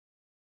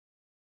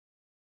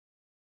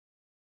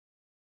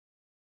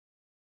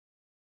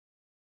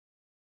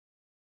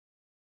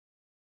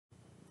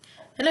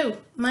Hello,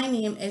 my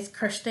name is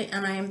Kirsty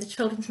and I am the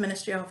Children's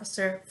Ministry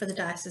Officer for the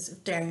Diocese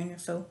of Derry and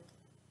Raphoe.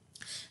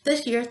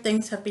 This year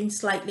things have been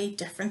slightly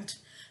different,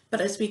 but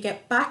as we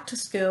get back to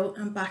school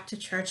and back to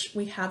church,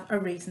 we have a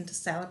reason to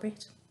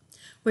celebrate.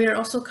 We are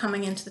also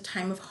coming into the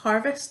time of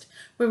harvest,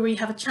 where we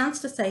have a chance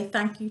to say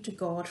thank you to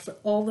God for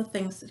all the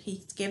things that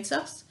He gives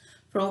us,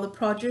 for all the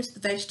produce, the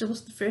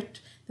vegetables, the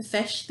fruit, the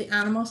fish, the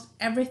animals,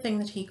 everything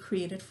that He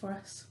created for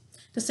us.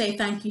 To say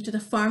thank you to the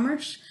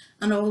farmers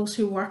and all those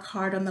who work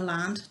hard on the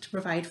land to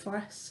provide for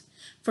us,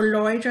 for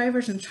lorry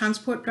drivers and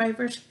transport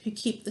drivers who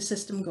keep the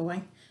system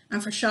going,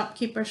 and for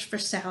shopkeepers for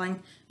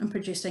selling and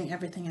producing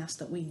everything else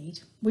that we need.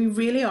 We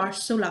really are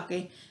so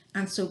lucky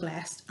and so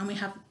blessed, and we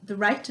have the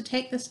right to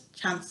take this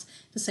chance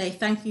to say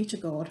thank you to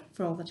God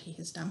for all that He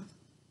has done.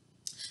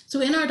 So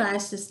in our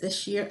diocese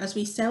this year, as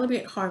we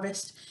celebrate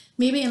harvest,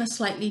 maybe in a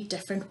slightly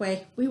different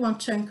way, we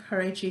want to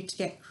encourage you to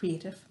get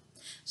creative.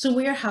 So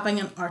we are having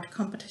an art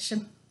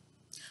competition.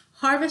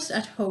 Harvest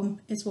at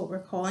Home is what we're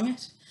calling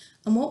it.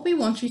 And what we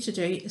want you to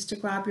do is to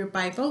grab your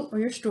Bible or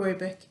your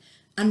storybook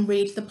and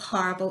read the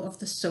parable of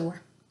the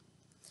sower.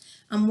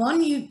 And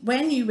when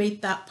you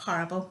read that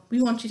parable,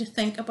 we want you to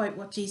think about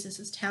what Jesus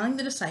is telling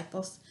the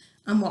disciples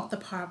and what the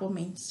parable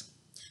means.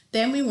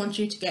 Then we want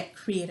you to get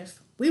creative.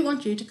 We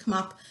want you to come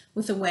up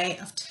with a way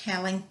of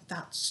telling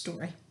that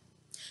story.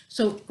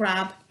 So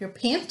grab your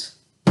paint,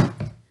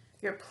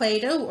 your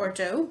Play-Doh or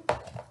dough,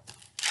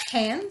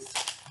 pens,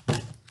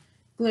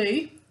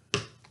 glue,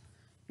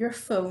 your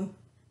phone,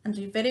 and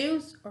do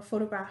videos or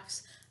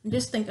photographs, and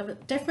just think of a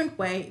different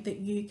way that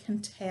you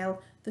can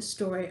tell the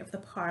story of the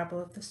parable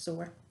of the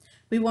sower.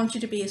 We want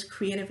you to be as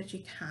creative as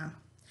you can.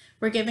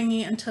 We're giving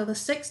you until the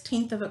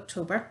 16th of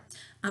October,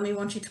 and we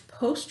want you to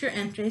post your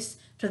entries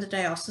to the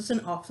Diocesan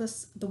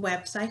office. The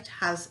website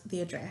has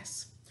the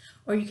address,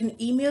 or you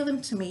can email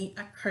them to me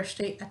at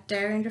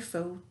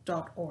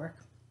kirsty@derryandraphoe.org.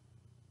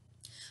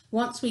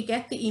 Once we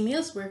get the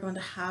emails, we're going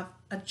to have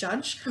a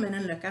judge come in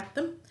and look at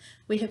them.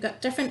 We have got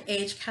different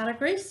age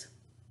categories,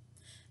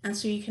 and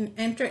so you can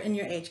enter in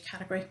your age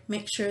category.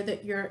 Make sure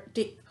that your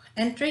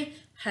entry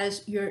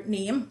has your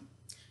name,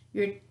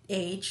 your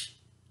age,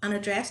 an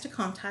address to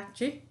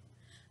contact you,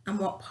 and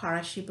what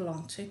parish you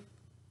belong to.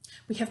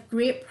 We have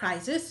great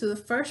prizes. So the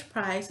first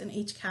prize in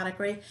each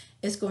category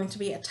is going to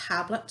be a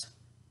tablet.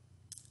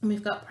 And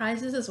we've got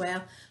prizes as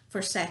well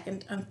for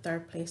second and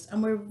third place.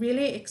 And we're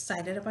really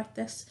excited about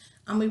this,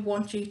 and we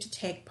want you to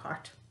take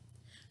part.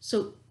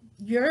 So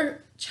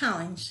your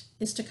challenge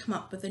is to come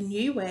up with a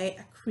new way,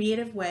 a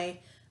creative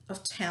way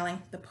of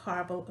telling the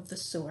parable of the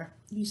sower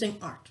using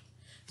art.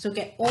 So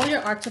get all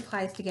your art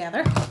supplies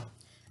together,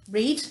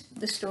 read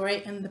the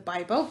story in the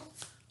Bible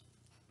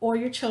or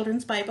your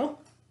children's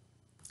Bible,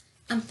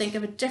 and think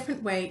of a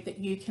different way that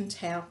you can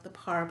tell the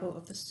parable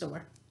of the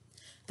sower.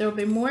 There will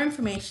be more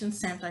information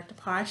sent out to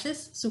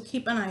parishes, so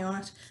keep an eye on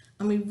it,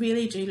 and we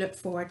really do look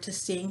forward to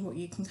seeing what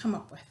you can come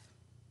up with.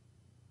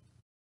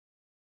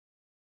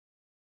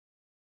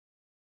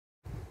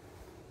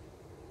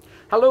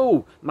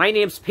 Hello, my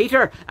name's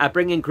Peter,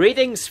 bringing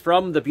greetings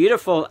from the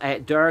beautiful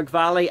Derg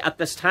Valley at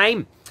this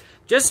time.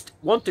 Just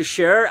want to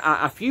share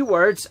a few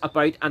words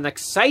about an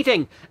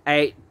exciting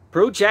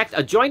project,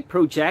 a joint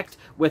project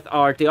with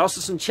our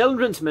Diocesan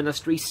Children's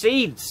Ministry,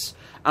 Seeds,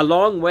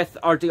 along with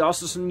our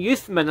Diocesan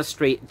Youth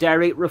Ministry,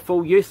 Derry and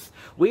Raphoe Youth.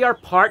 We are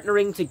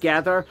partnering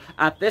together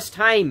at this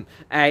time,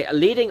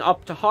 leading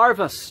up to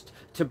harvest,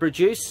 to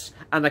produce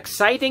an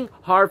exciting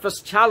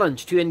harvest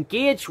challenge to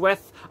engage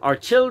with our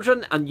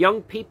children and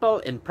young people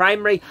in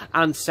primary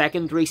and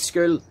secondary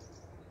school.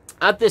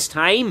 At this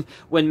time,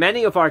 when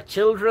many of our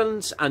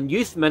children's and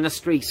youth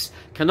ministries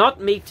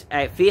cannot meet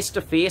face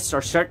to face,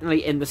 or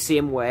certainly in the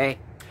same way,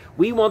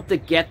 we want to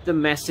get the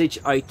message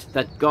out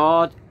that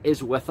God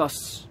is with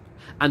us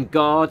and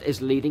God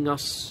is leading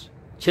us.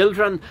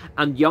 Children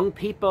and young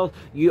people,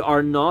 you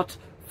are not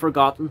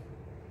forgotten.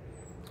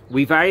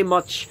 We very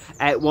much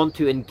want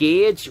to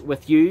engage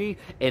with you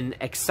in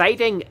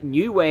exciting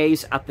new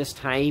ways at this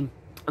time.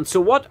 And so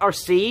what are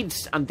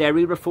Seeds and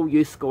Derry and Raphoe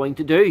Youth going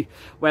to do?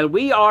 Well,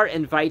 we are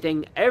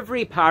inviting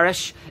every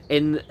parish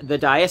in the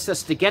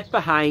diocese to get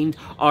behind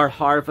our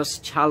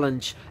Harvest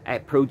Challenge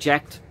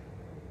project.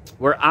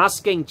 We're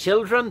asking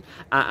children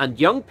and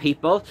young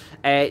people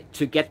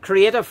to get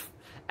creative,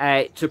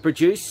 to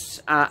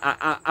produce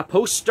a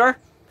poster,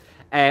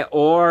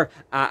 or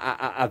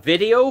a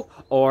video,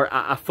 or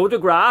a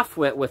photograph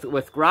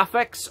with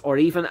graphics, or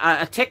even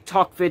a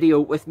TikTok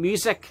video with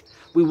music.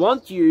 We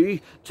want you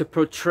to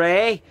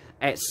portray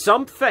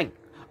something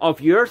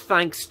of your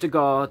thanks to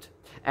God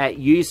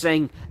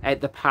using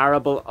the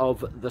parable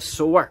of the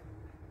sower.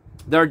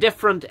 There are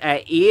different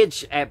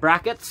age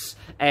brackets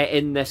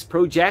in this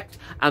project,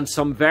 and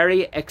some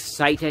very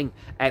exciting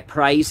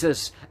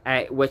prizes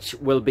which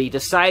will be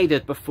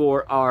decided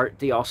before our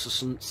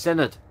Diocesan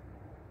Synod.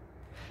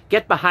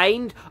 Get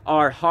behind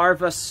our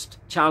Harvest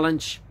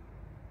Challenge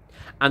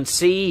and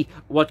see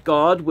what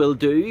God will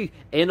do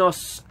in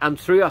us and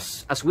through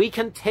us as we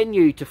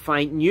continue to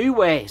find new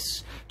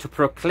ways to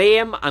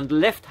proclaim and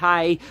lift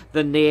high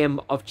the name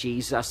of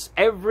Jesus.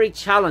 Every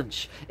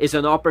challenge is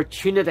an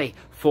opportunity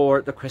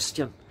for the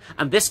Christian,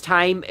 and this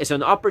time is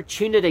an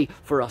opportunity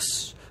for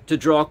us to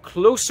draw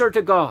closer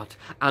to God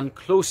and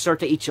closer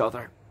to each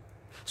other.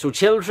 So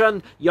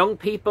children, young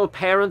people,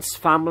 parents,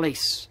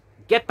 families,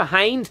 get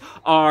behind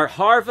our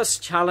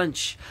Harvest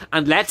Challenge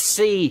and let's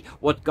see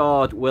what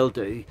God will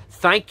do.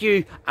 Thank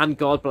you and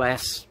God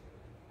bless.